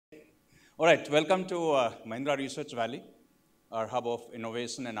All right, welcome to Mahindra Research Valley, our hub of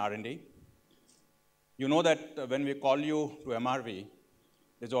innovation and R&D. You know that when we call you to MRV,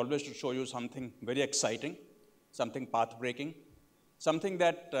 it's always to show you something very exciting, something path-breaking, something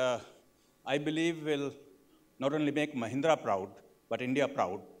that I believe will not only make Mahindra proud, but India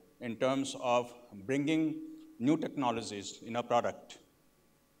proud in terms of bringing new technologies in a product.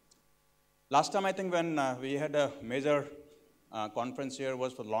 Last time, I think, when we had a major conference here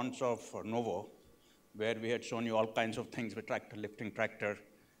was for launch of Novo, where we had shown you all kinds of things with tractor, lifting tractor.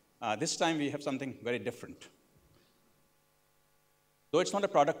 This time, we have something very different. Though it's not a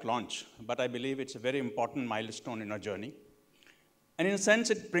product launch, but I believe it's a very important milestone in our journey. And in a sense,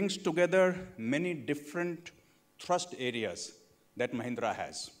 it brings together many different thrust areas that Mahindra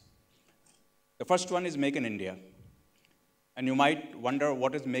has. The first one is Make in India. And you might wonder,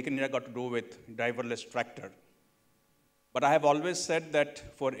 what is Make in India got to do with driverless tractor? But I have always said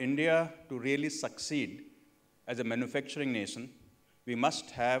that for India to really succeed as a manufacturing nation, we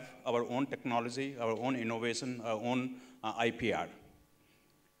must have our own technology, our own innovation, our own IPR.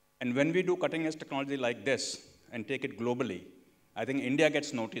 And when we do cutting-edge technology like this and take it globally, I think India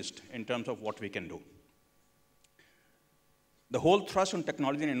gets noticed in terms of what we can do. The whole thrust on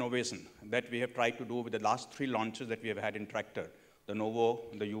technology and innovation that we have tried to do with the last 3 launches that we have had in tractor, the Novo,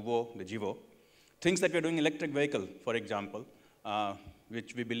 the Yuvo, the Jivo, things that we're doing in electric vehicle, for example,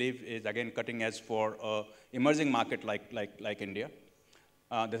 which we believe is, again, cutting edge for an emerging market like India.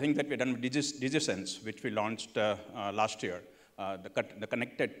 The things that we've done with DigiSense, which we launched last year, the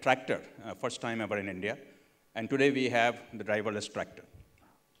connected tractor, first time ever in India. And today we have the driverless tractor.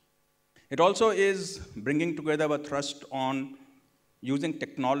 It also is bringing together a thrust on using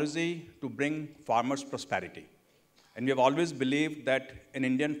technology to bring farmers prosperity. And we have always believed that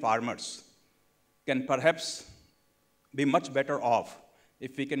Indian farmers can perhaps be much better off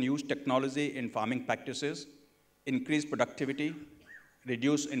if we can use technology in farming practices, increase productivity,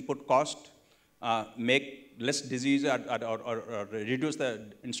 reduce input cost, make less disease or reduce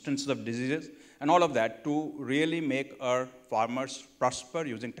the instances of diseases, and all of that to really make our farmers prosper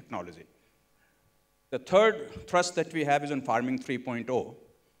using technology. The third thrust that we have is on Farming 3.0,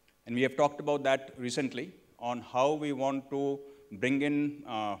 and we have talked about that recently on how we want to bring in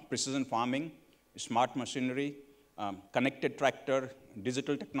precision farming, smart machinery, connected tractor,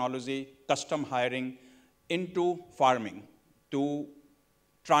 digital technology, custom hiring into farming to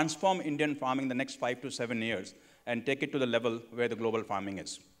transform Indian farming in the next 5 to 7 years and take it to the level where the global farming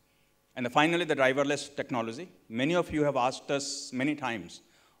is. And finally, the driverless technology. Many of you have asked us many times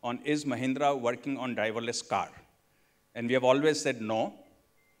on, is Mahindra working on driverless car? And we have always said no.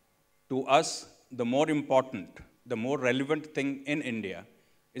 To us, the more important, the more relevant thing in India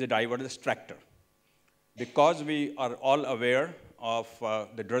is a driverless tractor. Because we are all aware of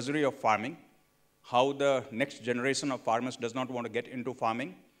the drudgery of farming, how the next generation of farmers does not want to get into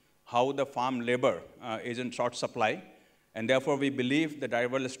farming, how the farm labor is in short supply, and therefore we believe the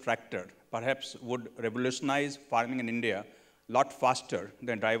driverless tractor perhaps would revolutionize farming in India a lot faster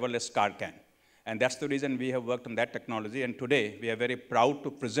than driverless car can. And that's the reason we have worked on that technology. And today, we are very proud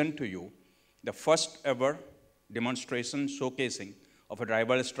to present to you the first ever demonstration showcasing of a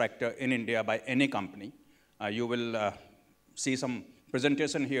driverless tractor in India by any company. You will see some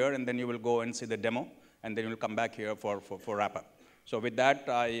presentation here, and then you will go and see the demo, and then you will come back here for wrap-up. So with that,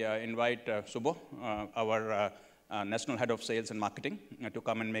 I invite Subho, our National Head of Sales and Marketing, to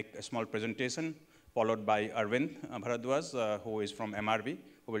come and make a small presentation, followed by Arvind Bharadwaj, who is from MRV,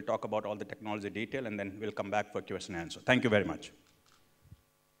 who will talk about all the technology detail, and then we'll come back for question and answer. Thank you very much.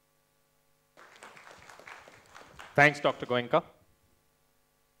 Thanks, Dr. Goenka.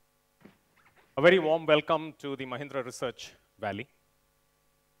 A very warm welcome to the Mahindra Research Valley.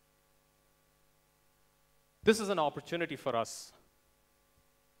 This is an opportunity for us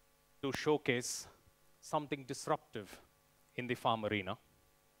to showcase something disruptive in the farm arena.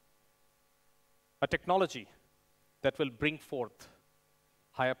 A technology that will bring forth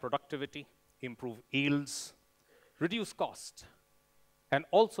higher productivity, improve yields, reduce cost, and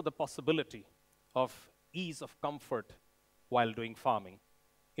also the possibility of ease of comfort while doing farming,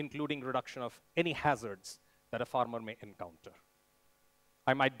 including reduction of any hazards that a farmer may encounter.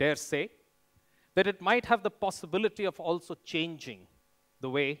 I might dare say that it might have the possibility of also changing the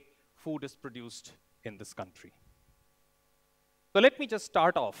way food is produced in this country. So let me just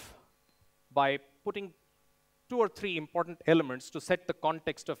start off by putting 2 or 3 important elements to set the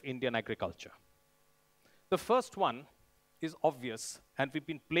context of Indian agriculture. The first one is obvious, and we've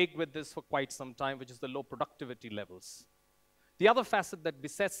been plagued with this for quite some time, which is the low productivity levels. The other facet that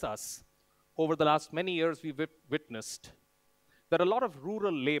besets us over the last many years, we've witnessed that a lot of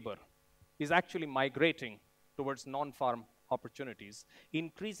rural labor is actually migrating towards non-farm opportunities,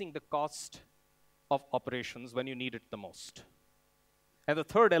 increasing the cost of operations when you need it the most. And the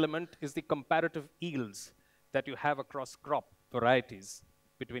third element is the comparative yields that you have across crop varieties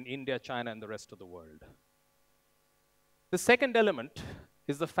between India, China, and the rest of the world. The second element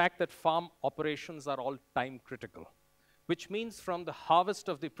is the fact that farm operations are all time critical, which means from the harvest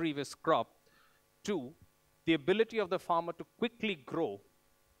of the previous crop to the ability of the farmer to quickly grow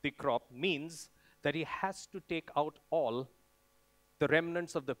the crop means that he has to take out all the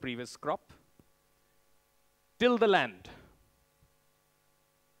remnants of the previous crop, till the land,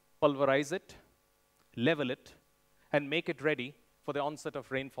 pulverize it, level it, and make it ready for the onset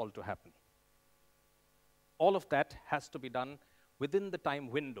of rainfall to happen. All of that has to be done within the time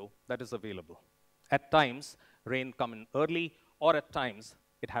window that is available. At times, rain comes in early, or at times,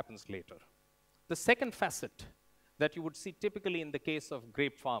 it happens later. The second facet that you would see typically in the case of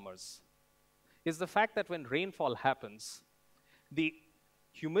grape farmers is the fact that when rainfall happens, the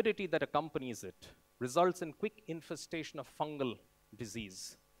humidity that accompanies it results in quick infestation of fungal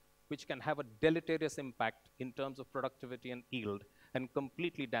disease, which can have a deleterious impact in terms of productivity and yield and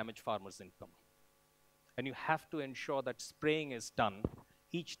completely damage farmers' income. And you have to ensure that spraying is done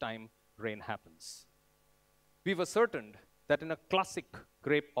each time rain happens. We've ascertained that in a classic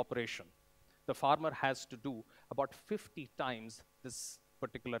grape operation, the farmer has to do about 50 times this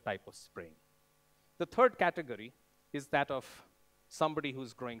particular type of spraying. The third category is that of somebody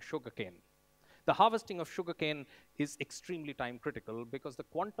who's growing sugarcane. The harvesting of sugarcane is extremely time critical because the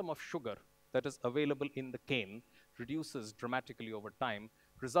quantum of sugar that is available in the cane reduces dramatically over time,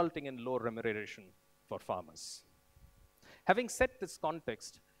 resulting in low remuneration for farmers. Having set this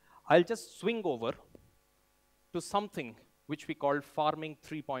context, I'll just swing over to something which we call Farming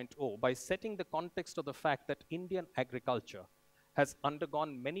 3.0 by setting the context of the fact that Indian agriculture has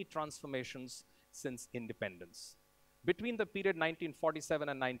undergone many transformations since independence. Between the period 1947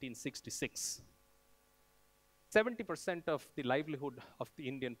 and 1966, 70% of the livelihood of the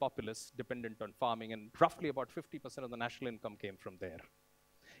Indian populace dependent on farming, and roughly about 50% of the national income came from there.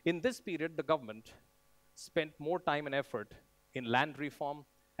 In this period, the government spent more time and effort in land reform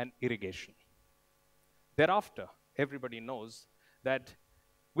and irrigation. Thereafter, everybody knows that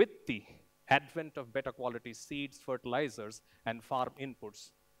with the advent of better quality seeds, fertilizers, and farm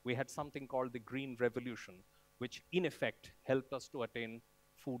inputs, we had something called the Green Revolution, which in effect helped us to attain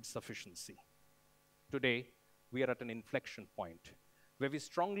food sufficiency. Today, we are at an inflection point where we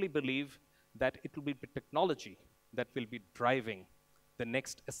strongly believe that it will be technology that will be driving the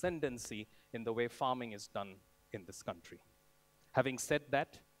next ascendancy in the way farming is done in this country. Having said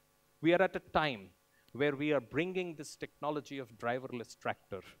that, we are at a time where we are bringing this technology of driverless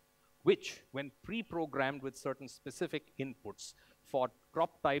tractor, which, when pre-programmed with certain specific inputs for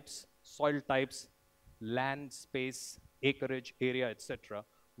crop types, soil types, land space, acreage, area, etc.,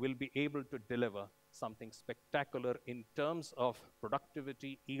 will be able to deliver something spectacular in terms of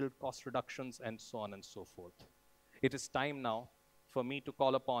productivity, yield, cost reductions, and so on and so forth. It is time now for me to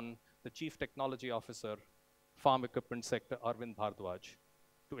call upon the Chief Technology Officer, Farm Equipment Sector, Arvind Bhardwaj,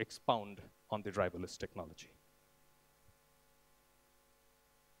 to expound on the driverless technology.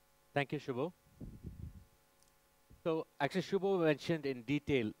 Thank you, Shubho. So actually, Shubho mentioned in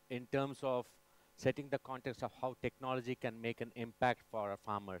detail in terms of setting the context of how technology can make an impact for our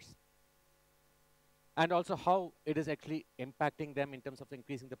farmers, and also how it is actually impacting them in terms of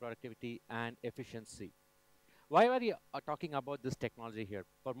increasing the productivity and efficiency. Why are we talking about this technology here?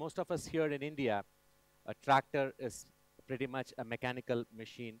 For most of us here in India, a tractor is pretty much a mechanical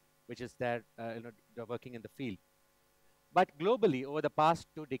machine which is there working in the field. But globally, over the past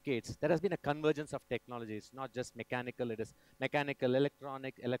 2 decades, there has been a convergence of technologies, not just mechanical. It is mechanical,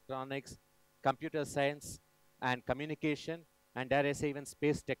 electronics, computer science, and communication, and dare I say even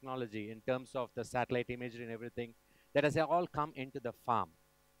space technology in terms of the satellite imagery and everything, that has all come into the farm.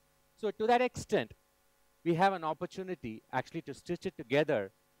 So to that extent, we have an opportunity actually to stitch it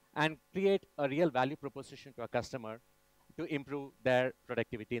together and create a real value proposition to our customer to improve their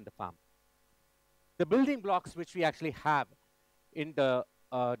productivity in the farm. The building blocks which we actually have in the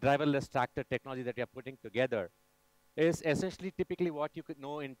driverless tractor technology that we are putting together is essentially typically what you could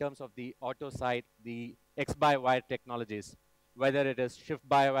know in terms of the auto side, the X-by-wire technologies, whether it is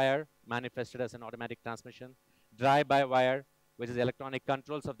shift-by-wire, manifested as an automatic transmission, drive-by-wire, which is electronic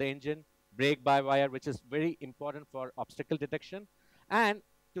controls of the engine, brake-by-wire, which is very important for obstacle detection, and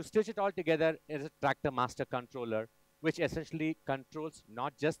to stitch it all together is a tractor master controller, which essentially controls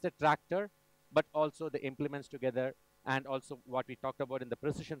not just the tractor, but also the implements together, and also what we talked about in the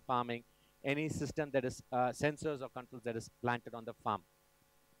precision farming, any system that is sensors or controls that is planted on the farm.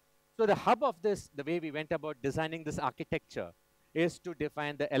 So the hub of this, the way we went about designing this architecture, is to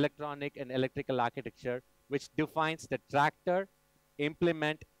define the electronic and electrical architecture, which defines the tractor,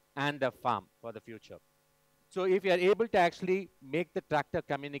 implement, and the farm for the future. So if you are able to actually make the tractor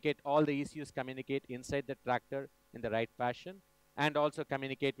communicate, all the ECUs communicate inside the tractor in the right fashion, and also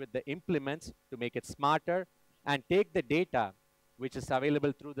communicate with the implements to make it smarter, and take the data which is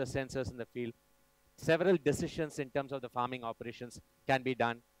available through the sensors in the field, several decisions in terms of the farming operations can be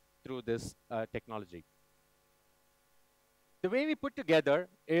done through this technology. The way we put together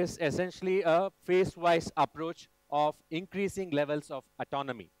is essentially a phase-wise approach of increasing levels of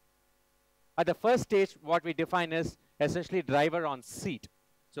autonomy. At the first stage, what we define is essentially driver on seat.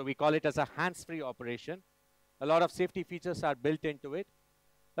 So we call it as a hands-free operation. A lot of safety features are built into it.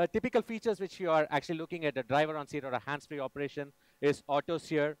 Typical features which you are actually looking at a driver on seat or a hands-free operation is auto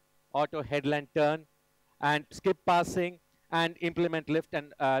steer, auto headland turn, and skip passing, and implement lift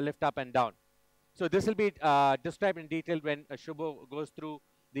and lift up and down. So this will be described in detail when Shubho goes through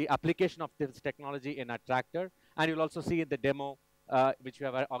the application of this technology in a tractor, and you'll also see in the demo which we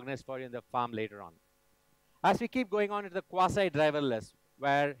have organized for you in the farm later on. As we keep going on into the quasi-driverless,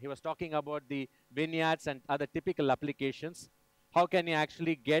 where he was talking about the vineyards and other typical applications, how can you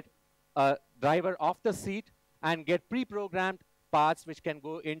actually get a driver off the seat and get pre-programmed parts which can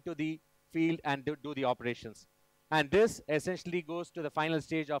go into the field and do the operations. And this essentially goes to the final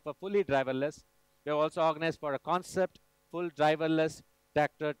stage of a fully driverless. We have also organized for a concept, full driverless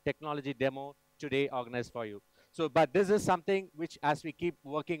tractor technology demo today organized for you. So, but this is something which as we keep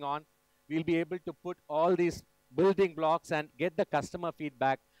working on, we'll be able to put all these building blocks and get the customer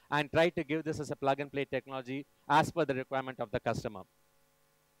feedback and try to give this as a plug-and-play technology as per the requirement of the customer.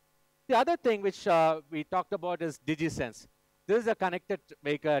 The other thing which we talked about is DigiSense. This is a connected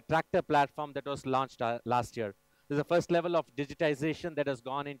tractor platform that was launched last year. This is the first level of digitization that has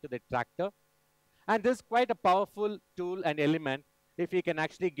gone into the tractor. And this is quite a powerful tool and element if we can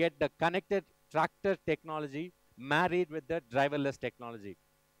actually get the connected tractor technology married with the driverless technology.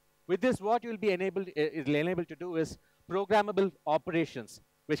 With this, what you'll be enabled to do is programmable operations,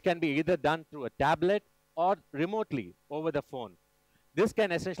 which can be either done through a tablet or remotely over the phone. This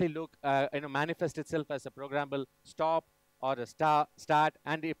can essentially manifest itself as a programmable stop or a start.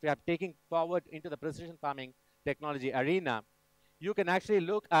 And if you are taking forward into the precision farming technology arena, you can actually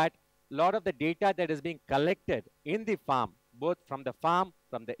look at a lot of the data that is being collected in the farm, both from the farm,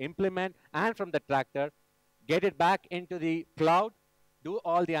 from the implement, and from the tractor, get it back into the cloud, do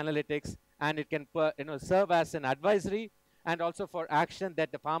all the analytics, and it can serve as an advisory and also for action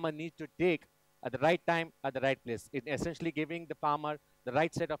that the farmer needs to take at the right time, at the right place. It essentially giving the farmer the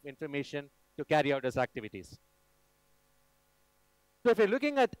right set of information to carry out his activities. So if you're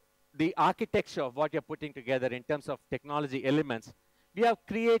looking at the architecture of what you're putting together in terms of technology elements, we have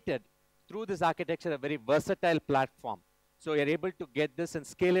created through this architecture a very versatile platform. So you're able to get this and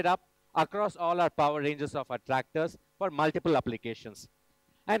scale it up across all our power ranges of our tractors for multiple applications.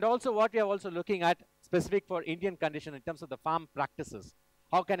 And also what we are also looking at specific for Indian condition in terms of the farm practices.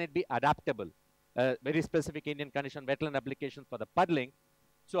 How can it be adaptable? Very specific Indian condition wetland application for the puddling.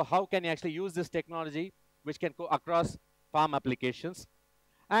 So how can you actually use this technology which can go across farm applications?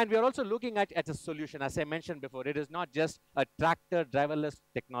 And we are also looking at a solution. As I mentioned before, it is not just a tractor driverless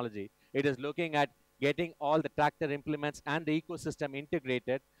technology. It is looking at getting all the tractor implements and the ecosystem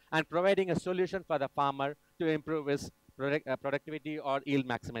integrated and providing a solution for the farmer to improve his productivity or yield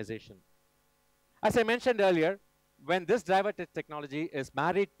maximization. As I mentioned earlier, when this driver technology is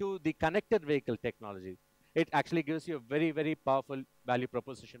married to the connected vehicle technology, it actually gives you a very, very powerful value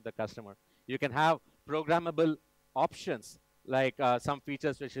proposition to the customer. You can have programmable options like some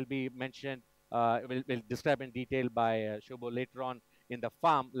features which will be mentioned, will describe in detail by Shubho later on in the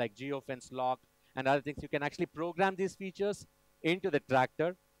farm, like geofence lock and other things. You can actually program these features into the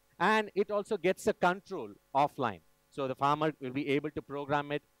tractor, and it also gets a control offline. So the farmer will be able to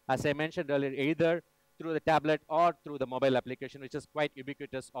program it, as I mentioned earlier, either through the tablet or through the mobile application, which is quite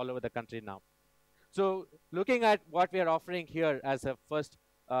ubiquitous all over the country now. So looking at what we are offering here as a first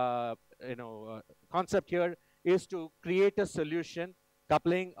concept here is to create a solution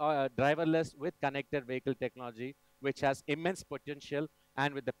coupling driverless with connected vehicle technology, which has immense potential.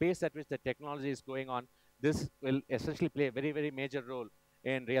 And with the pace at which the technology is going on, this will essentially play a very, very major role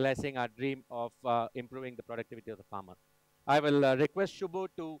in realizing our dream of improving the productivity of the farmer. I will request Shubho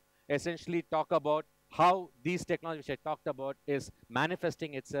to essentially talk about how these technologies which I talked about is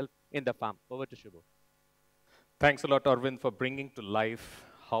manifesting itself in the farm. Over to Shubho. Thanks a lot, Arvind, for bringing to life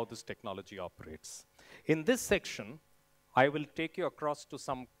how this technology operates. In this section, I will take you across to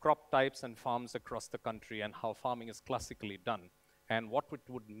some crop types and farms across the country and how farming is classically done, and what it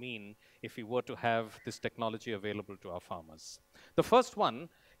would mean if we were to have this technology available to our farmers. The first one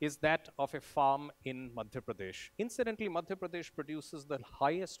is that of a farm in Madhya Pradesh. Incidentally, Madhya Pradesh produces the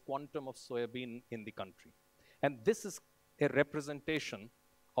highest quantum of soybean in the country. And this is a representation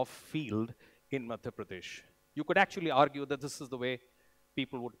of field in Madhya Pradesh. You could actually argue that this is the way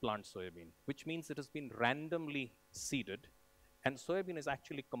people would plant soybean, which means it has been randomly seeded, and soybean is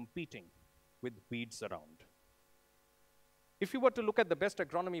actually competing with weeds around. If you were to look at the best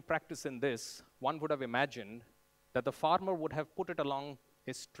agronomy practice in this, one would have imagined that the farmer would have put it along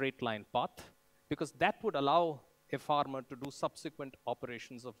a straight line path, because that would allow a farmer to do subsequent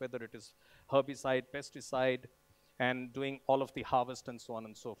operations of whether it is herbicide, pesticide, and doing all of the harvest and so on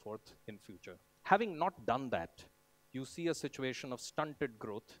and so forth in future. Having not done that, you see a situation of stunted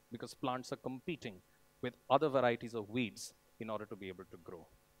growth because plants are competing with other varieties of weeds in order to be able to grow.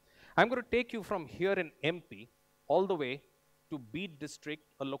 I'm going to take you from here in MP all the way to Beed district,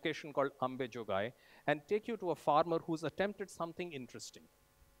 a location called Ambe Jogai, and take you to a farmer who's attempted something interesting.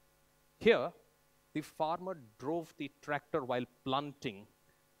 Here, the farmer drove the tractor while planting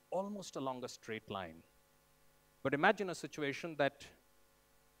almost along a straight line. But imagine a situation that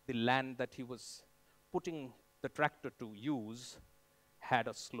the land that he was putting the tractor to use had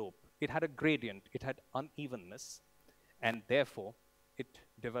a slope. It had a gradient, it had unevenness, and therefore it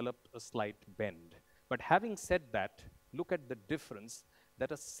developed a slight bend. But having said that, look at the difference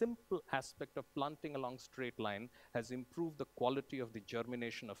that a simple aspect of planting along straight line has improved the quality of the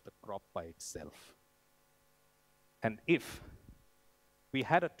germination of the crop by itself. And if we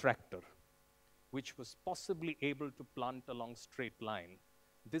had a tractor which was possibly able to plant along straight line,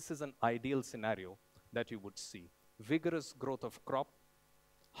 this is an ideal scenario that you would see. Vigorous growth of crop,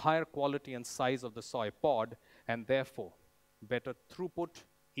 higher quality and size of the soy pod, and therefore better throughput,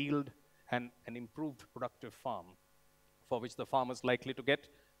 yield, and an improved productive farm for which the farmer is likely to get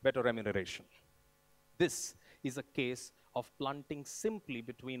better remuneration. This is a case of planting simply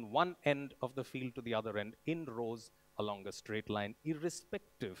between one end of the field to the other end in rows along a straight line,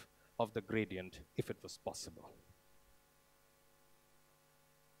 irrespective of the gradient, if it was possible.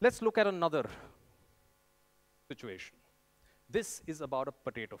 Let's look at another situation. This is about a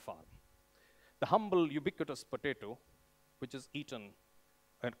potato farm. The humble, ubiquitous potato, which is eaten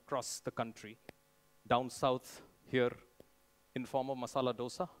across the country, down south here in form of masala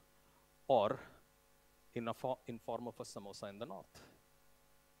dosa, or in form of a samosa in the north.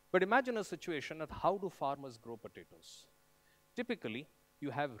 But imagine a situation of how do farmers grow potatoes. Typically,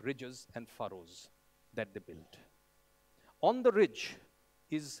 you have ridges and furrows that they build. On the ridge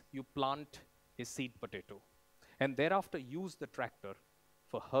is you plant a seed potato, and thereafter use the tractor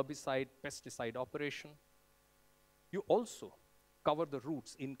for herbicide, pesticide operation. You also cover the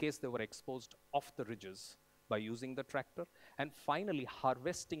roots in case they were exposed off the ridges by using the tractor, and finally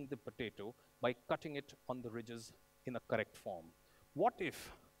harvesting the potato by cutting it on the ridges in a correct form. What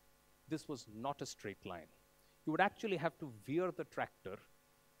if this was not a straight line? You would actually have to veer the tractor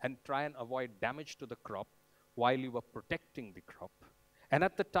and try and avoid damage to the crop while you were protecting the crop. And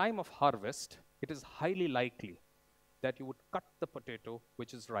at the time of harvest, it is highly likely that you would cut the potato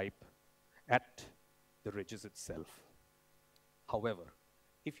which is ripe at the ridges itself. However,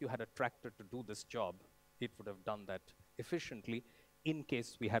 if you had a tractor to do this job, it would have done that efficiently in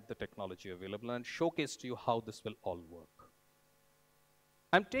case we had the technology available, and showcase to you how this will all work.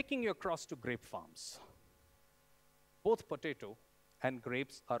 I'm taking you across to grape farms. Both potato and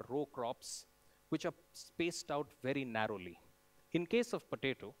grapes are row crops which are spaced out very narrowly. In case of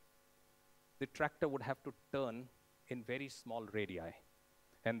potato, the tractor would have to turn in very small radii,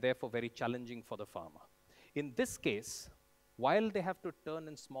 and therefore very challenging for the farmer. In this case, while they have to turn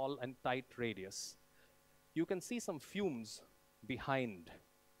in small and tight radius, you can see some fumes behind.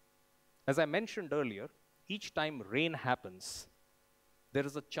 As I mentioned earlier, each time rain happens, there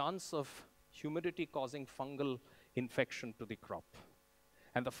is a chance of humidity causing fungal infection to the crop.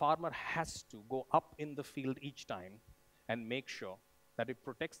 And the farmer has to go up in the field each time and make sure that it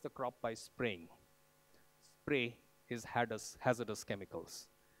protects the crop by spraying. Spray is hazardous chemicals.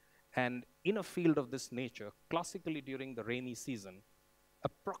 And in a field of this nature, classically during the rainy season,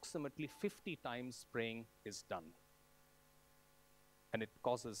 approximately 50 times spraying is done. And it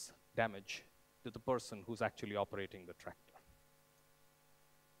causes damage to the person who's actually operating the tractor.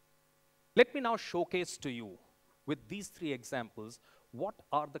 Let me now showcase to you, with these three examples, what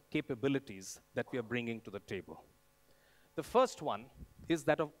are the capabilities that we are bringing to the table. The first one is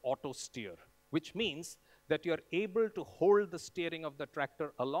that of auto steer, which means that you are able to hold the steering of the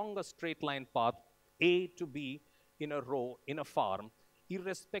tractor along a straight line path, A to B, in a row, in a farm,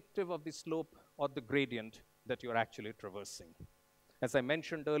 irrespective of the slope or the gradient that you're actually traversing. As I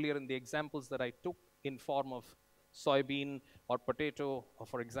mentioned earlier in the examples that I took in form of soybean or potato, or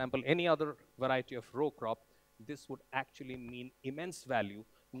for example, any other variety of row crop, this would actually mean immense value,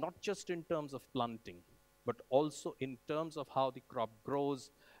 not just in terms of planting, but also in terms of how the crop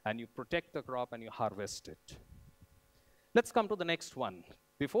grows, and you protect the crop and you harvest it. Let's come to the next one.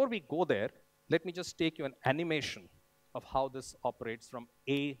 Before we go there, let me just take you an animation of how this operates from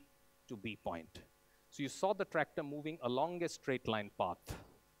A to B point. So you saw the tractor moving along a straight line path.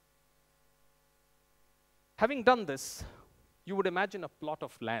 Having done this, you would imagine a plot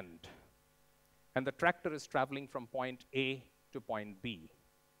of land, and the tractor is traveling from point A to point B.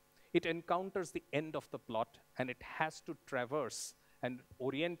 It encounters the end of the plot, and it has to traverse and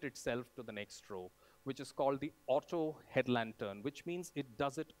orient itself to the next row, which is called the auto headland turn, which means it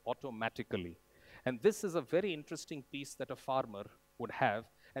does it automatically. And this is a very interesting piece that a farmer would have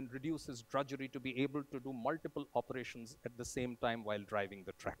and reduces drudgery to be able to do multiple operations at the same time while driving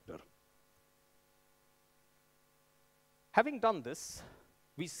the tractor. Having done this,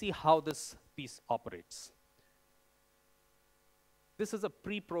 we see how this piece operates. This is a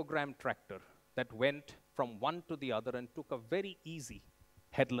pre-programmed tractor that went from one to the other and took a very easy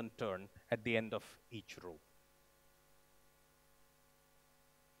headland turn at the end of each row.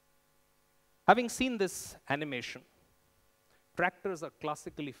 Having seen this animation, tractors are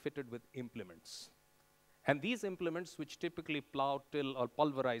classically fitted with implements. And these implements, which typically plow, till, or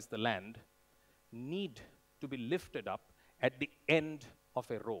pulverize the land, need to be lifted up at the end of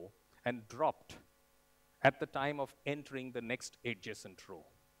a row and dropped at the time of entering the next adjacent row.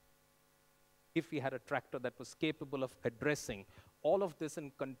 If we had a tractor that was capable of addressing all of this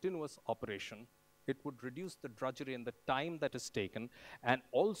in continuous operation, it would reduce the drudgery and the time that is taken, and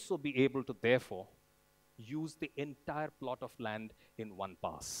also be able to, therefore, use the entire plot of land in one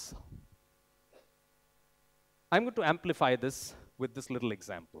pass. I'm going to amplify this with this little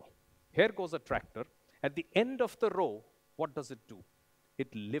example. Here goes a tractor. At the end of the row, what does it do?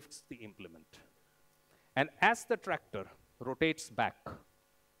 It lifts the implement. And as the tractor rotates back,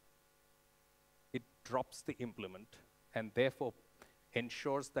 it drops the implement and therefore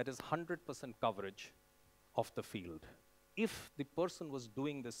ensures that is 100% coverage of the field. If the person was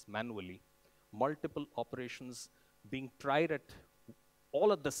doing this manually, multiple operations being tried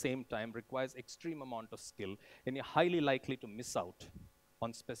all at the same time requires extreme amount of skill, and you're highly likely to miss out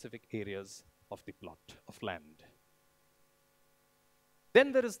on specific areas of the plot of land.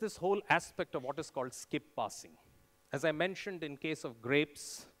 Then there is this whole aspect of what is called skip passing. As I mentioned, in case of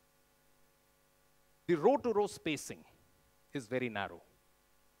grapes, the row-to-row spacing is very narrow.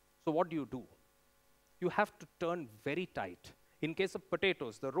 So what do? You have to turn very tight. In case of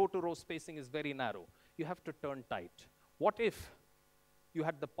potatoes, the row-to-row spacing is very narrow. You have to turn tight. What if you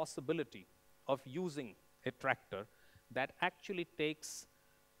had the possibility of using a tractor that actually takes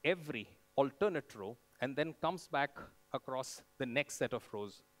every alternate row and then comes back across the next set of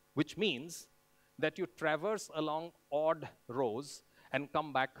rows, which means that you traverse along odd rows and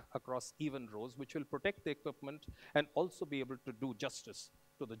come back across even rows, which will protect the equipment and also be able to do justice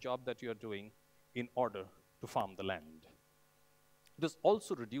to the job that you're doing in order to farm the land. This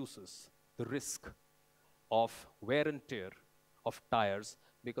also reduces the risk of wear and tear of tires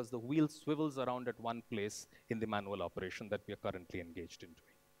because the wheel swivels around at one place in the manual operation that we are currently engaged in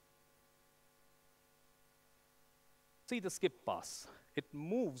doing. See the skip pass. It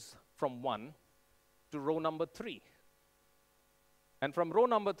moves from 1 to row number 3. And from row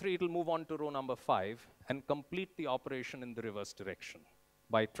number 3, it will move on to row number 5 and complete the operation in the reverse direction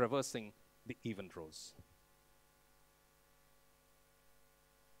by traversing the even rows.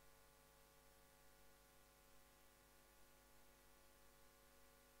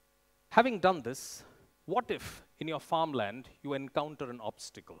 Having done this, what if in your farmland you encounter an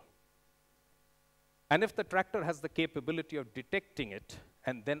obstacle? And if the tractor has the capability of detecting it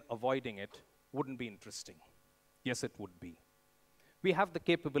and then avoiding it, wouldn't be interesting? Yes, it would be. We have the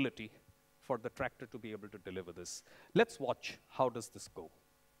capability for the tractor to be able to deliver this. Let's watch how does this go.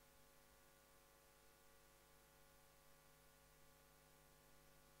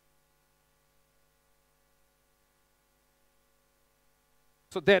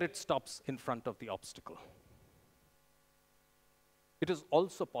 So there it stops in front of the obstacle. It is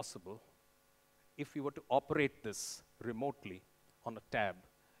also possible, if you were to operate this remotely on a tab,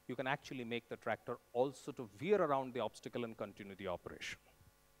 you can actually make the tractor also to veer around the obstacle and continue the operation.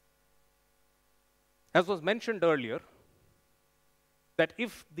 As was mentioned earlier, that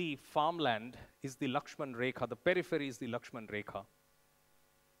if the farmland is the Lakshman Rekha, the periphery is the Lakshman Rekha,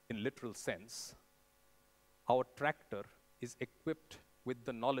 in literal sense, our tractor is equipped with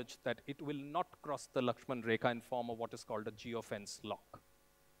the knowledge that it will not cross the Lakshman Rekha in form of what is called a geofence lock.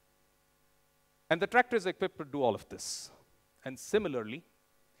 And the tractor is equipped to do all of this. And similarly,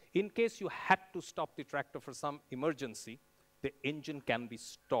 in case you had to stop the tractor for some emergency, the engine can be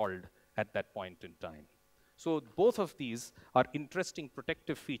stalled at that point in time. So both of these are interesting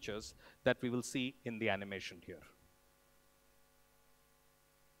protective features that we will see in the animation here.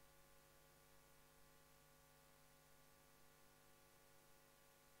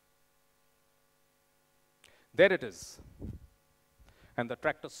 There it is. And the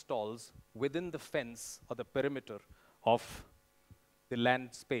tractor stalls within the fence or the perimeter of the land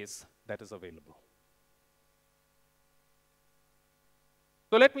space that is available.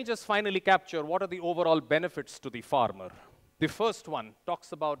 So let me just finally capture what are the overall benefits to the farmer. The first one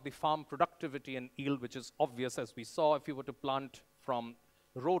talks about the farm productivity and yield, which is obvious, as we saw. If you were to plant from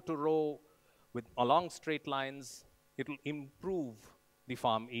row to row along straight lines, it will improve the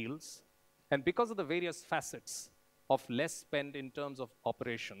farm yields. And because of the various facets of less spend in terms of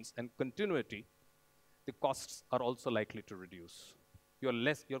operations and continuity, the costs are also likely to reduce.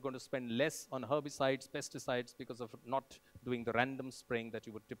 You're going to spend less on herbicides, pesticides, because of not doing the random spraying that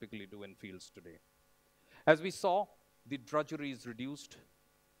you would typically do in fields today. As we saw, the drudgery is reduced.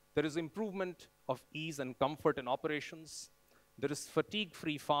 There is improvement of ease and comfort in operations. There is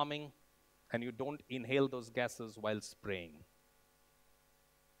fatigue-free farming, and you don't inhale those gases while spraying.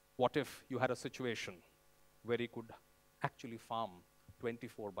 What if you had a situation where you could actually farm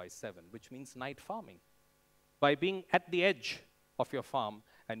 24/7, which means night farming, by being at the edge of your farm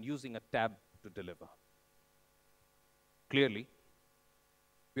and using a tab to deliver? Clearly,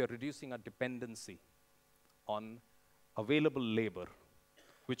 we are reducing our dependency on available labor,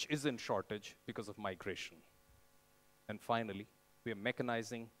 which is in shortage because of migration. And finally, we are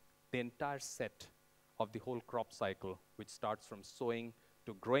mechanizing the entire set of the whole crop cycle, which starts from sowing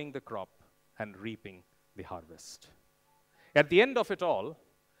to growing the crop and reaping the harvest. At the end of it all,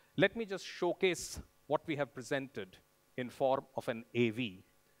 let me just showcase what we have presented in form of an AV,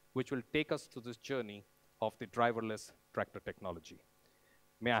 which will take us through this journey of the driverless tractor technology.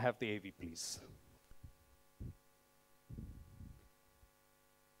 May I have the AV, please?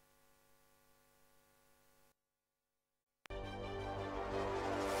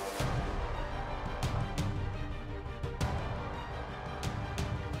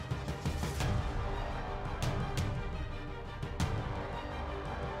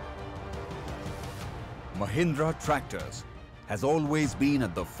 Mahindra Tractors has always been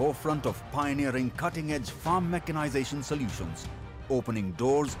at the forefront of pioneering cutting-edge farm mechanization solutions, opening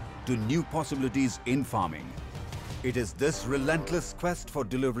doors to new possibilities in farming. It is this relentless quest for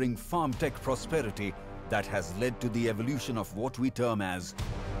delivering farm tech prosperity that has led to the evolution of what we term as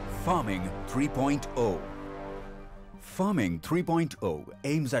Farming 3.0. Farming 3.0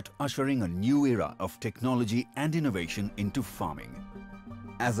 aims at ushering a new era of technology and innovation into farming.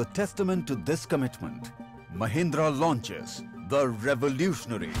 As a testament to this commitment, Mahindra launches the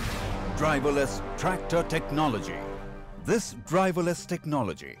revolutionary driverless tractor technology. This driverless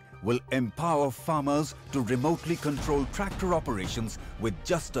technology will empower farmers to remotely control tractor operations with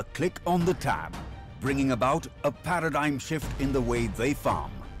just a click on the tab, bringing about a paradigm shift in the way they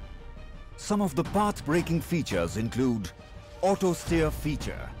farm. Some of the path-breaking features include auto steer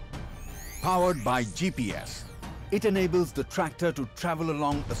feature. Powered by GPS, it enables the tractor to travel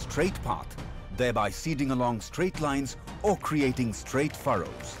along a straight path, thereby seeding along straight lines or creating straight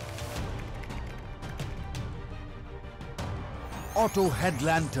furrows. Auto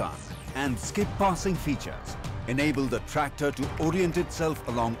headland turn and skip passing features enable the tractor to orient itself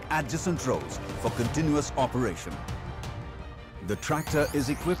along adjacent rows for continuous operation. The tractor is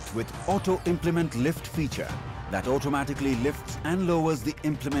equipped with auto implement lift feature that automatically lifts and lowers the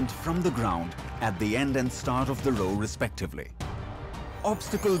implement from the ground at the end and start of the row respectively.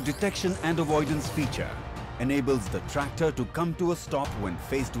 Obstacle detection and avoidance feature enables the tractor to come to a stop when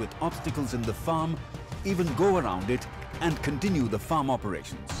faced with obstacles in the farm, even go around it and continue the farm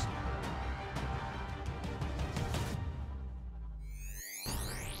operations.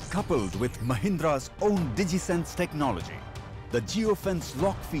 Coupled with Mahindra's own DigiSense technology, the geofence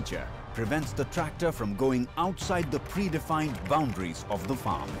lock feature prevents the tractor from going outside the predefined boundaries of the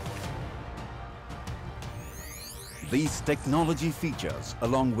farm. These technology features,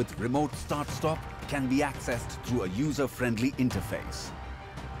 along with remote start-stop, can be accessed through a user-friendly interface.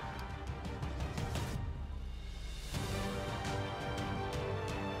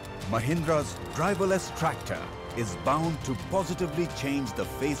 Mahindra's driverless tractor is bound to positively change the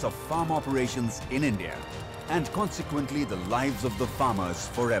face of farm operations in India and consequently the lives of the farmers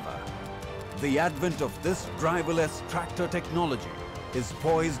forever. The advent of this driverless tractor technology is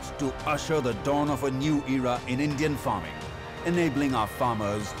poised to usher the dawn of a new era in Indian farming, enabling our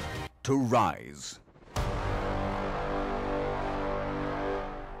farmers to rise.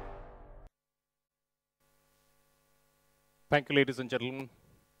 Thank you, ladies and gentlemen.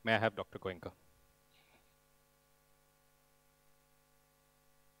 May I have Dr. Goenka?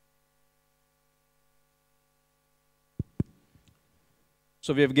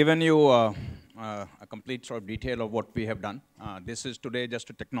 So we have given you a complete sort of detail of what we have done. This is today just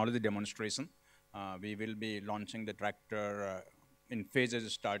a technology demonstration. We will be launching the tractor in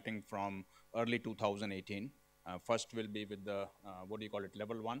phases starting from early 2018. First will be with the, what do you call it,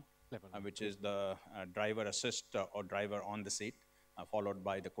 level 1, which is the driver assist or driver on the seat, followed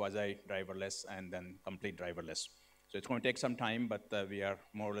by the quasi-driverless and then complete driverless. So it's going to take some time, but we are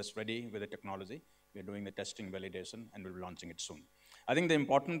more or less ready with the technology. We're doing the testing validation and we'll be launching it soon. I think the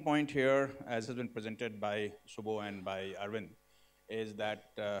important point here, as has been presented by Subho and by Arvind, is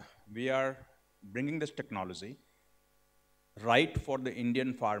that we are bringing this technology right for the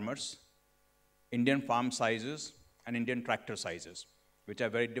Indian farmers, Indian farm sizes, and Indian tractor sizes, which are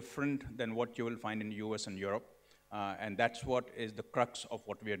very different than what you will find in the US and Europe. And that's what is the crux of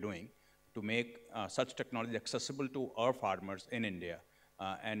what we are doing, to make such technology accessible to our farmers in India.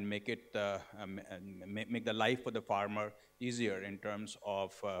 And make it make the life of the farmer easier in terms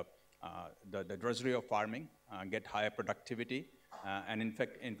of the drudgery of farming, get higher productivity, and in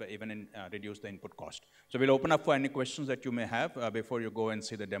fact, even reduce the input cost. So we'll open up for any questions that you may have before you go and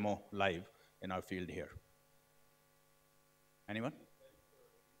see the demo live in our field here. Anyone?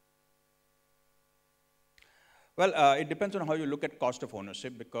 Well, it depends on how you look at cost of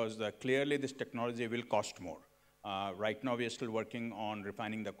ownership, because clearly this technology will cost more. Right now, we are still working on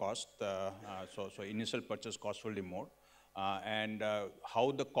refining the cost, so initial purchase cost will be more. And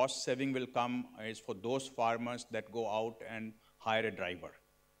how the cost saving will come is for those farmers that go out and hire a driver,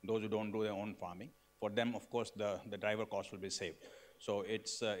 those who don't do their own farming. For them, of course, the driver cost will be saved. So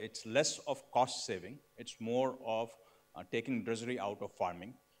it's less of cost saving, it's more of taking drudgery out of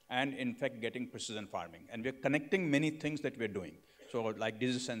farming and in fact getting precision farming. And we're connecting many things that we're doing. So like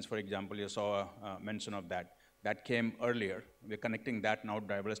DigiSense, for example, you saw a mention of that. That came earlier. We're connecting that now,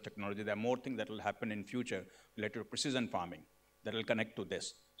 driverless technology. There are more things that will happen in future related to precision farming that will connect to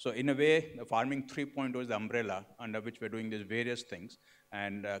this. So in a way, the Farming 3.0 is the umbrella under which we're doing these various things.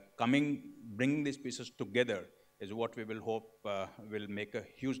 And bringing these pieces together is what we will hope will make a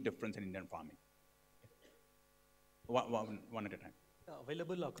huge difference in Indian farming. One at a time.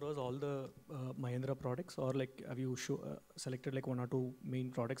 Available across all the Mahindra products, or like have you selected like 1 or 2 main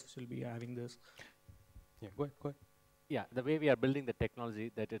products which will be having this? Yeah, go ahead. Yeah, the way we are building the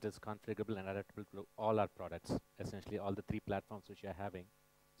technology, that it is configurable and adaptable to all our products, essentially all the 3 platforms which we are having.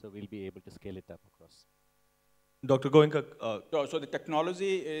 So we'll be able to scale it up across. Dr. Goenka. So the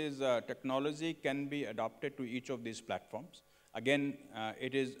technology can be adapted to each of these platforms. Again,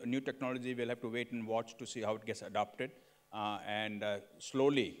 it is a new technology. We'll have to wait and watch to see how it gets adopted and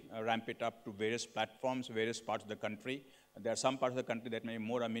slowly ramp it up to various platforms, various parts of the country. There are some parts of the country that may be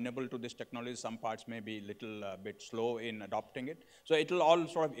more amenable to this technology. Some parts may be a little bit slow in adopting it. So it will all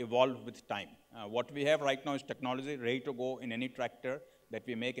sort of evolve with time. What we have right now is technology ready to go in any tractor that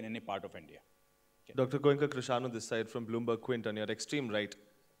we make in any part of India. Okay. Dr. Goenka Krishanu this side from Bloomberg Quint on your extreme right.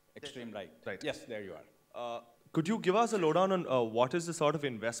 Extreme right. Right. Yes, there you are. Could you give us a lowdown on what is the sort of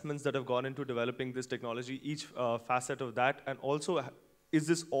investments that have gone into developing this technology, each facet of that, and also is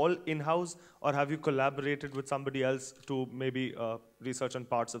this all in-house, or have you collaborated with somebody else to maybe research on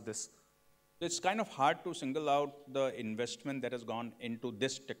parts of this? It's kind of hard to single out the investment that has gone into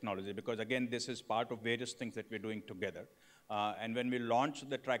this technology, because again, this is part of various things that we're doing together. And when we launch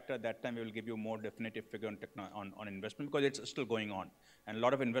the tractor, that time we will give you more definitive figure on investment, because it's still going on. And a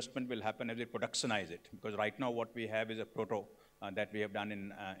lot of investment will happen as we productionize it, because right now what we have is a proto that we have done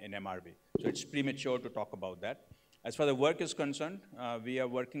in MRV. So it's premature to talk about that. As far as the work is concerned, we are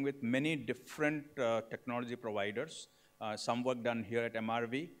working with many different technology providers. Some work done here at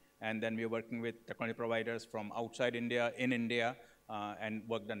MRV, and then we are working with technology providers from outside India, in India, and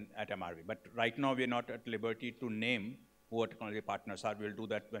work done at MRV. But right now, we are not at liberty to name who our technology partners are. We'll do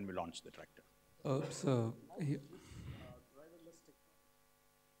that when we launch the tractor.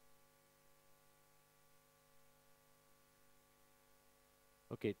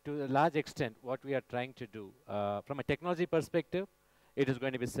 Okay, to a large extent, what we are trying to do, from a technology perspective, it is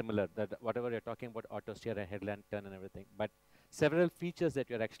going to be similar, that whatever you're talking about, auto steer and headland turn and everything, but several features that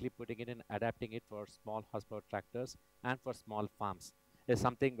you're actually putting in and adapting it for small horsepower tractors and for small farms is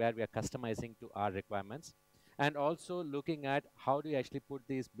something where we are customizing to our requirements, and also looking at how do you actually put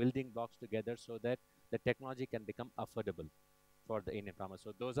these building blocks together so that the technology can become affordable for the Indian farmers.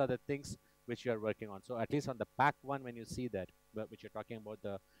 So those are the things which you are working on. So at least on the pack one, when you see that, which you're talking about,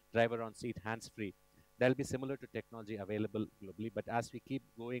 the driver on seat, hands-free, that'll be similar to technology available globally. But as we keep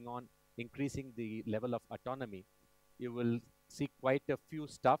going on, increasing the level of autonomy, you will see quite a few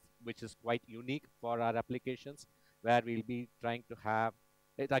stuff which is quite unique for our applications, where we'll be trying to have,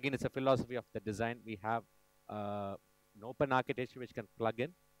 again, it's a philosophy of the design. We have an open architecture which can plug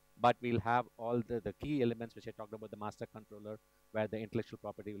in, but we'll have all the key elements which I talked about, the master controller, where the intellectual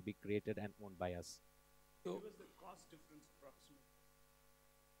property will be created and owned by us. So, what was the cost difference approximately?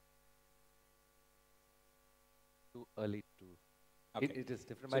 Too early to. Okay. It is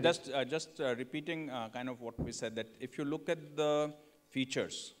different. So just repeating kind of what we said, that if you look at the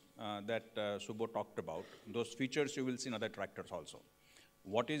features that Subho talked about, those features you will see in other tractors also.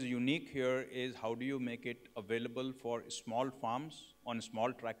 What is unique here is how do you make it available for small farms on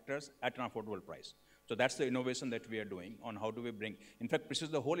small tractors at an affordable price. So that's the innovation that we are doing on how do we bring. In fact,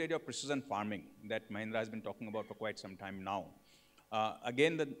 the whole area of precision farming that Mahindra has been talking about for quite some time now.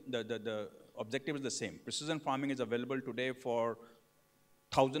 Again, the objective is the same. Precision farming is available today for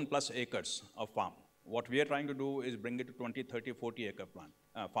 1,000+ acres of farm. What we are trying to do is bring it to 20, 30, 40 acre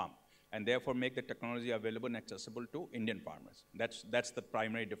farm, and therefore make the technology available and accessible to Indian farmers. That's the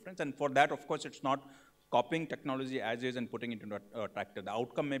primary difference. And for that, of course, it's not copying technology as is and putting it into a tractor. The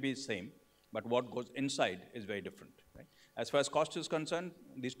outcome may be the same, but what goes inside is very different. Right? As far as cost is concerned,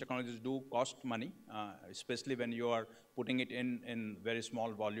 these technologies do cost money, especially when you are putting it in very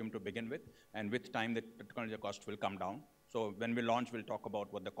small volume to begin with, and with time the technology cost will come down. So when we launch, we'll talk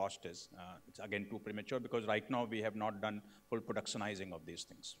about what the cost is. It's again too premature because right now we have not done full productionizing of these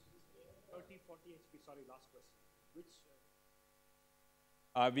things. 30, 40 HP, sorry, last question. Which?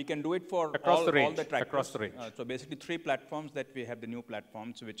 We can do it for Across the range, all the tractors. across the range. So basically 3 platforms that we have, the new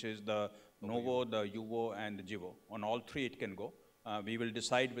platforms, which is the Novo, the Yuvo, and the Jivo. On all 3 it can go. We will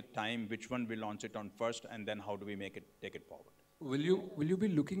decide with time which one we launch it on first, and then how do we take it forward. Will you be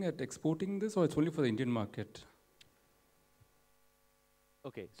looking at exporting this, or it's only for the Indian market?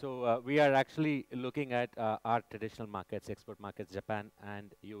 Okay, so we are actually looking at our traditional markets, export markets, Japan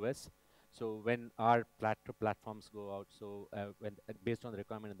and US. So when our platforms go out, so based on the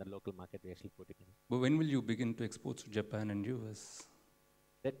requirement in the local market, we actually put it in. But when will you begin to export to Japan and US?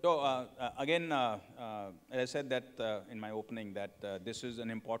 So again, as I said that in my opening, that this is an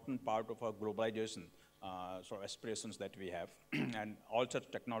important part of our globalization sort of aspirations that we have, and all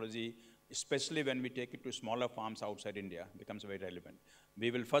such technology, especially when we take it to smaller farms outside India, becomes very relevant. We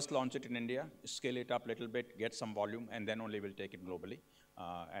will first launch it in India, scale it up a little bit, get some volume, and then only we'll take it globally.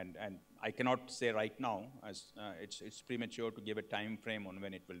 And I cannot say right now, as it's premature to give a time frame on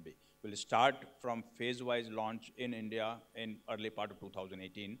when it will be. We'll start from phase-wise launch in India in early part of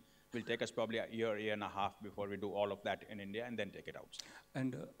 2018. Will take us probably a year and a half before we do all of that in India and then take it out.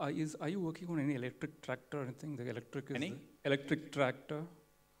 And are you working on any electric tractor or anything? The Any? Electric tractor?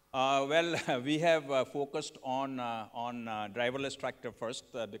 Well, we have focused on driverless tractor first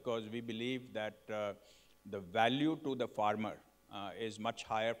because we believe that the value to the farmer is much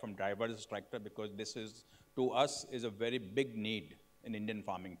higher from driverless tractor, because this is, to us, is a very big need in Indian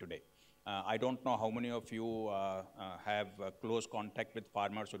farming today. I don't know how many of you have close contact with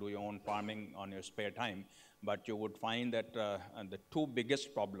farmers who do your own farming on your spare time, but you would find that the 2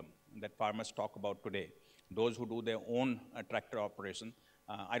 biggest problem that farmers talk about today, those who do their own tractor operation.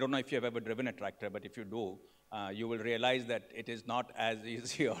 I don't know if you have ever driven a tractor, but if you do, you will realize that it is not as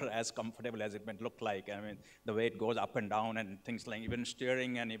easy or as comfortable as it might look like. I mean, the way it goes up and down and things like even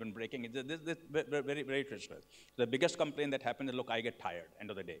steering and even braking, it's very, very treacherous. The biggest complaint that happens is, look, I get tired,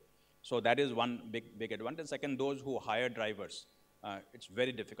 end of the day. So that is one big advantage. Second, those who hire drivers, it's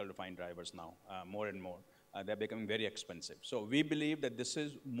very difficult to find drivers now, more and more. They're becoming very expensive. So we believe that this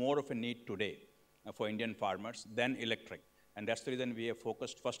is more of a need today for Indian farmers than electric. And that's the reason we have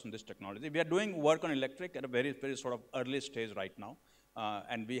focused first on this technology. We are doing work on electric at a very, very sort of early stage right now.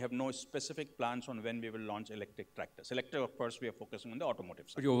 And we have no specific plans on when we will launch electric tractors. Electric, of course, we are focusing on the automotive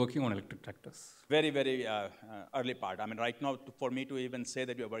side. But you're working on electric tractors? Very, very early part. I mean, right now, for me to even say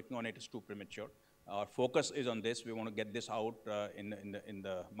that we are working on it is too premature. Our focus is on this. We want to get this out in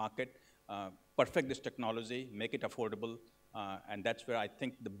the market, perfect this technology, make it affordable, and that's where I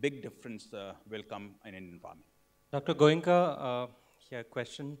think the big difference will come in Indian farming. Dr. Goenka, here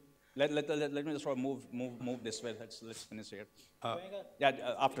question. Let me just sort of move this way. Let's finish here.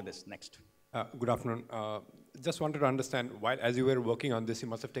 After this, next. Good afternoon. Just wanted to understand, as you were working on this, you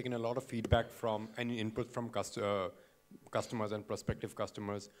must have taken a lot of feedback from any input from customers and prospective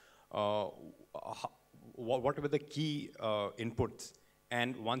customers. What were the key inputs?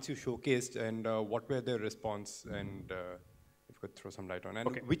 And once you showcased, and what were their response? And if you could throw some light on. And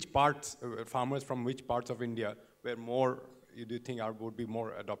Okay. which parts, farmers from which parts of India were more, do you think would be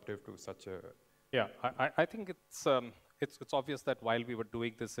more adaptive to such a? Yeah, I think it's obvious that while we were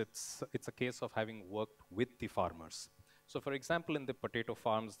doing this, it's a case of having worked with the farmers. So for example, in the potato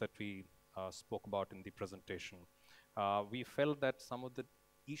farms that we spoke about in the presentation, we felt that some of the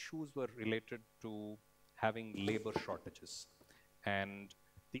issues were related to having labor shortages and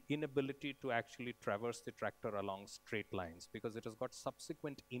the inability to actually traverse the tractor along straight lines, because it has got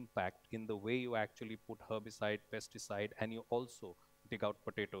subsequent impact in the way you actually put herbicide, pesticide, and you also dig out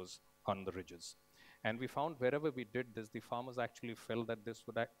potatoes on the ridges. And we found wherever we did this, the farmers actually felt that this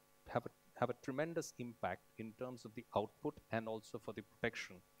would have a tremendous impact in terms of the output and also for the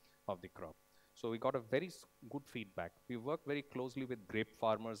protection of the crop. So we got a very good feedback. We worked very closely with grape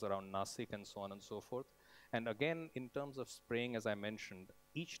farmers around Nasik and so on and so forth. And again, in terms of spraying, as I mentioned,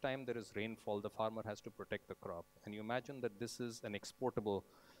 each time there is rainfall, the farmer has to protect the crop. And you imagine that this is an exportable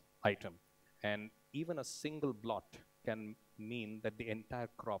item. And even a single blot can mean that the entire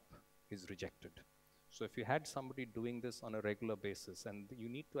crop is rejected. So if you had somebody doing this on a regular basis, and you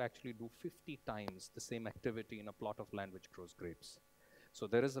need to actually do 50 times the same activity in a plot of land which grows grapes. So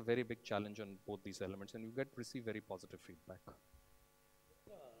there is a very big challenge on both these elements, and you receive very positive feedback.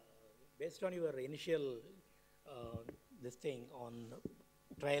 Based on your initial this thing on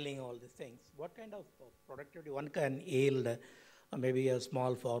trialing all these things, what kind of productivity one can yield, maybe a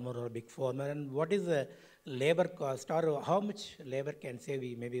small farmer or a big farmer, and what is the labor cost, or how much labor can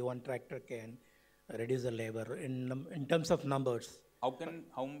save? Maybe one tractor can reduce the labor in terms of numbers. How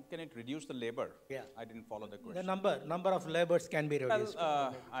can it reduce the labor? Yeah. I didn't follow the question. The number of labors can be reduced.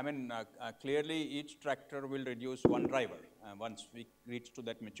 Well, I mean, clearly each tractor will reduce one driver once we reach to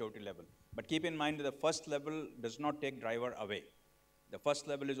that maturity level. But keep in mind that the first level does not take driver away. The first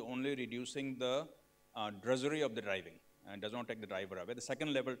level is only reducing the drudgery of the driving and does not take the driver away. The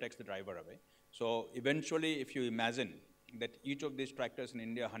second level takes the driver away. So eventually, if you imagine that each of these tractors in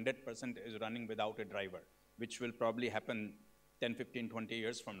India, 100% is running without a driver, which will probably happen 10, 15, 20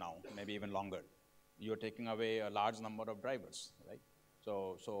 years from now, maybe even longer. You're taking away a large number of drivers, right?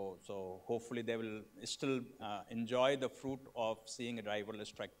 So hopefully they will still enjoy the fruit of seeing a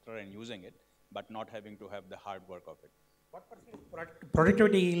driverless tractor and using it, but not having to have the hard work of it. What percent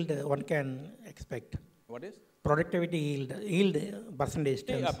productivity yield one can expect? What is? Productivity yield percentage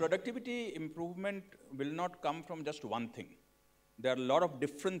terms. Productivity improvement will not come from just one thing. There are a lot of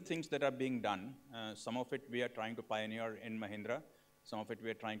different things that are being done. Some of it we are trying to pioneer in Mahindra. Some of it we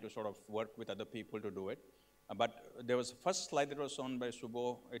are trying to sort of work with other people to do it. But there was a first slide that was shown by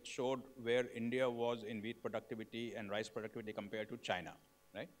Subho. It showed where India was in wheat productivity and rice productivity compared to China,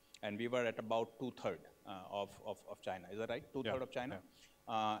 right? And we were at about 2/3 of China. Is that right? 2/3 of China?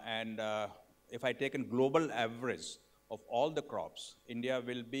 Yeah. If I take a global average of all the crops, India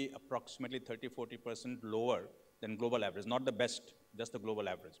will be approximately 30–40% lower than global average. Not the best, just the global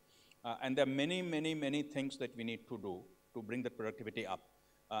average. And there are many things that we need to do to bring the productivity up.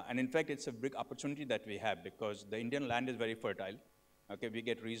 And in fact, it's a big opportunity that we have because the Indian land is very fertile. Okay, we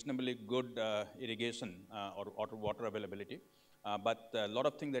get reasonably good irrigation or water availability. But a lot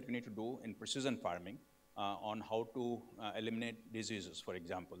of things that we need to do in precision farming on how to eliminate diseases, for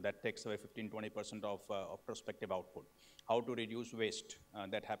example. That takes away 15–20% of prospective output. How to reduce waste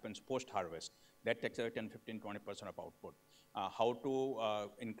that happens post-harvest. That takes away 10–15–20% of output. How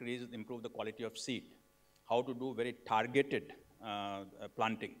to improve the quality of seed. How to do very targeted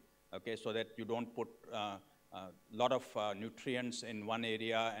planting, okay, so that you don't put a lot of nutrients in one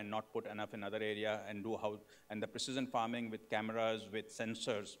area and not put enough in another area, and the precision farming with cameras, with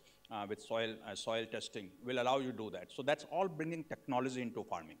sensors, with soil testing will allow you to do that. So that's all bringing technology into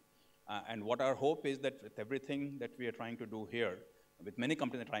farming. And what our hope is that with everything that we are trying to do here, with many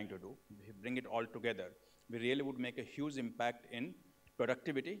companies are trying to do, we bring it all together, we really would make a huge impact in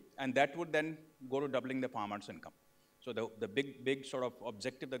productivity, and that would then go to doubling the farmer's income. So the big sort of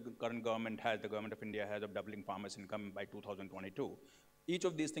objective the current government has, the government of India has, of doubling farmers' income by 2022, each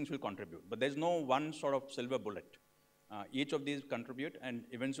of these things will contribute. But there's no one sort of silver bullet. Each of these contribute, and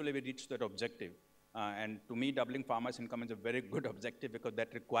eventually we reach that objective. And to me, doubling farmers' income is a very good objective because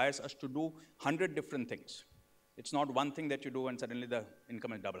that requires us to do 100 different things. It's not one thing that you do and suddenly the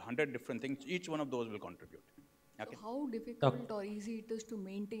income is double. 100 different things, each one of those will contribute. Okay. So how difficult or easy it is to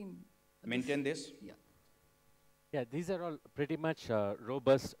maintain? Maintain this? Yeah. Yeah, these are all pretty much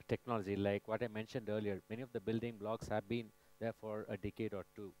robust technology. Like what I mentioned earlier, many of the building blocks have been there for a decade or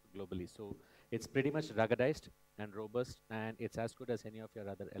two globally. So it's pretty much ruggedized and robust, and it's as good as any of your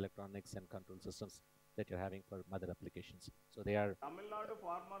other electronics and control systems that you're having for other applications. So they are... Tamil Nadu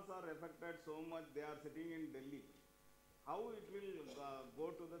farmers are affected so much, they are sitting in Delhi. how it will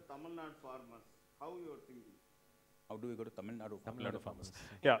go to the Tamil Nadu farmers? How you are thinking? How do we go to Tamil Nadu? Tamil Nadu farmers.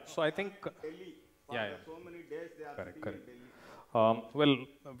 Yeah, so I think. Delhi. For so many days they are sitting in Delhi. Well,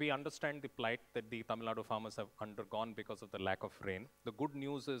 we understand the plight that the Tamil Nadu farmers have undergone because of the lack of rain. The good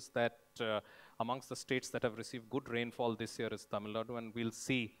news is that amongst the states that have received good rainfall this year is Tamil Nadu, and we'll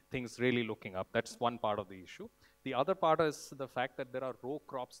see things really looking up. That's one part of the issue. The other part is the fact that there are row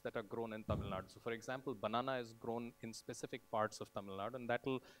crops that are grown in Tamil Nadu. So, for example, banana is grown in specific parts of Tamil Nadu, and that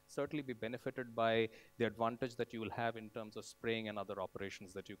will certainly be benefited by the advantage that you will have in terms of spraying and other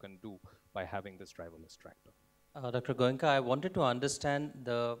operations that you can do by having this driverless tractor. Dr. Goenka, I wanted to understand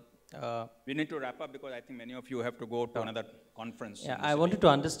the... we need to wrap up because I think many of you have to go to another conference. Yeah, I wanted to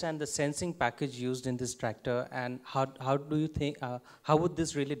understand the sensing package used in this tractor, and how do you think, how would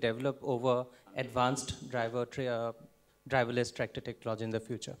this really develop over advanced driverless tractor technology in the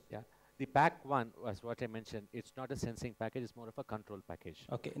future? Yeah. The pack one was what I mentioned. It's not a sensing package, it's more of a control package.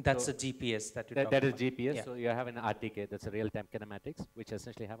 Okay, that's a GPS that you talk That is about. GPS, Yeah. so you have an RTK, that's a real-time kinematics, which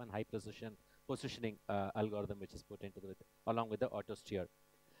essentially have a high positioning algorithm which is put into it, along with the auto steer.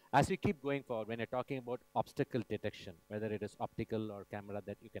 As we keep going forward, when you're talking about obstacle detection, whether it is optical or camera,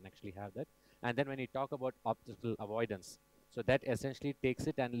 that you can actually have that. And then when you talk about obstacle avoidance, so that essentially takes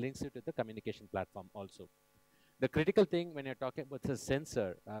it and links it to the communication platform also. The critical thing when you're talking about the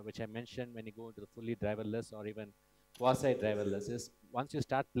sensor, which I mentioned when you go into the fully driverless or even quasi-driverless, is once you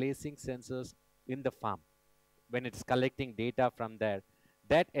start placing sensors in the farm, when it's collecting data from there,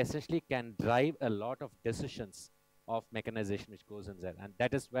 that essentially can drive a lot of decisions of mechanization which goes in there. And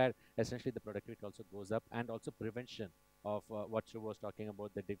that is where essentially the productivity also goes up, and also prevention of what Shrew was talking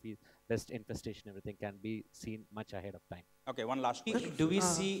about, the pest infestation, everything can be seen much ahead of time. Okay, one last question. Do we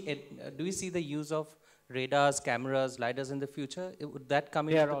see the use of radars, cameras, lidars in the future? Would that come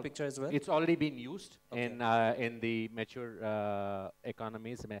into the picture as well? It's already been used in the mature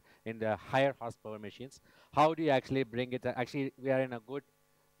economies, in the higher horsepower machines. How do you actually bring it? Actually, we are in a good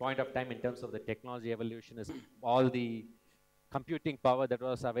point of time in terms of the technology evolution. Is all the computing power that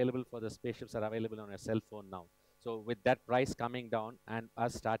was available for the spaceships are available on a cell phone now. So with that price coming down and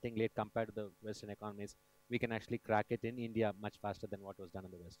us starting late compared to the Western economies, we can actually crack it in India much faster than what was done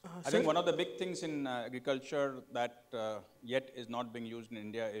in the West. I think one of the big things in agriculture that yet is not being used in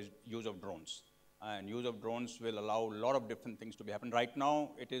India is use of drones. And use of drones will allow a lot of different things to be happen. Right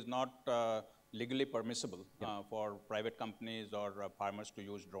now, it is not legally permissible for private companies or farmers to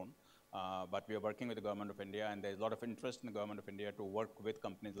use drone. But we are working with the government of India, and there's a lot of interest in the government of India to work with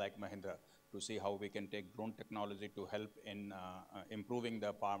companies like Mahindra to see how we can take drone technology to help in improving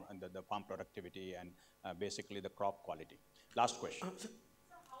the farm and the farm productivity and basically the crop quality. Last question. So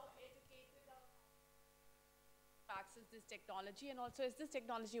how educated are access this technology, and also is this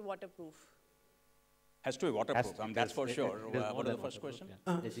technology waterproof? Has to be waterproof, that's for sure. What is the first question?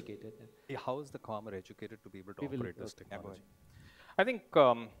 Educated. Yeah, how is the farmer educated to be able to operate this technology? Yeah, I think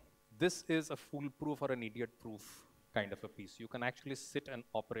this is a foolproof or an idiot-proof kind of a piece. You can actually sit and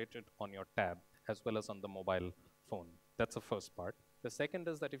operate it on your tab as well as on the mobile phone. That's the first part. The second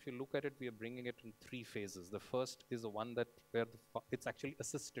is that if you look at it, we are bringing it in 3 phases. The first is the one that where it's actually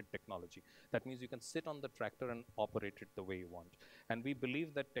assisted technology. That means you can sit on the tractor and operate it the way you want. And we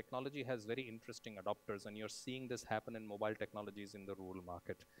believe that technology has very interesting adopters, and you're seeing this happen in mobile technologies in the rural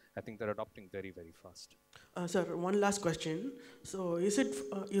market. I think they're adopting very, very fast. Sir, one last question. So is it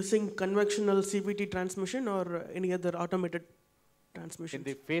using conventional CVT transmission or any other automated transmission? In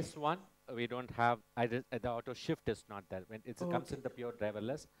the phase 1, we don't have, the auto shift is not there. When it comes in the pure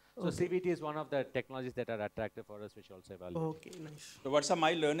driverless. So CVT is one of the technologies that are attractive for us, which also evaluate. Okay, nice. So what's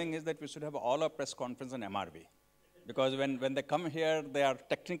my learning is that we should have all our press conference on MRV. Because when they come here, they are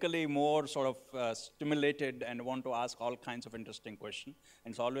technically more sort of stimulated and want to ask all kinds of interesting questions.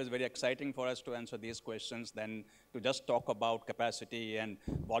 And it's always very exciting for us to answer these questions than to just talk about capacity and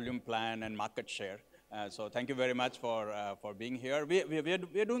volume plan and market share. So thank you very much for being here.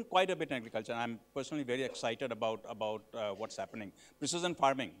 We're doing quite a bit in agriculture. I'm personally very excited about what's happening. Precision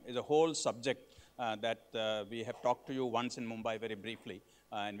farming is a whole subject that we have talked to you once in Mumbai very briefly,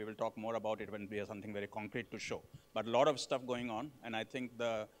 and we will talk more about it when we have something very concrete to show. But a lot of stuff going on, and I think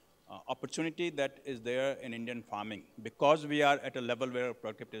the opportunity that is there in Indian farming, because we are at a level where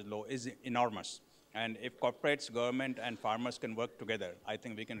productivity is low, is enormous. And if corporates, government, and farmers can work together, I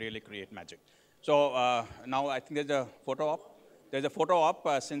think we can really create magic. So now I think there's a photo op. There's a photo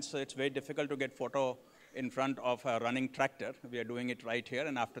op since it's very difficult to get photo in front of a running tractor. We are doing it right here,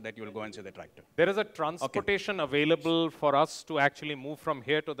 and after that you will go and see the tractor. There is a transportation available for us to actually move from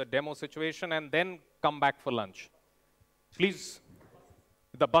here to the demo situation and then come back for lunch. Please,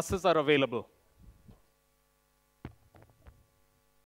 the buses are available.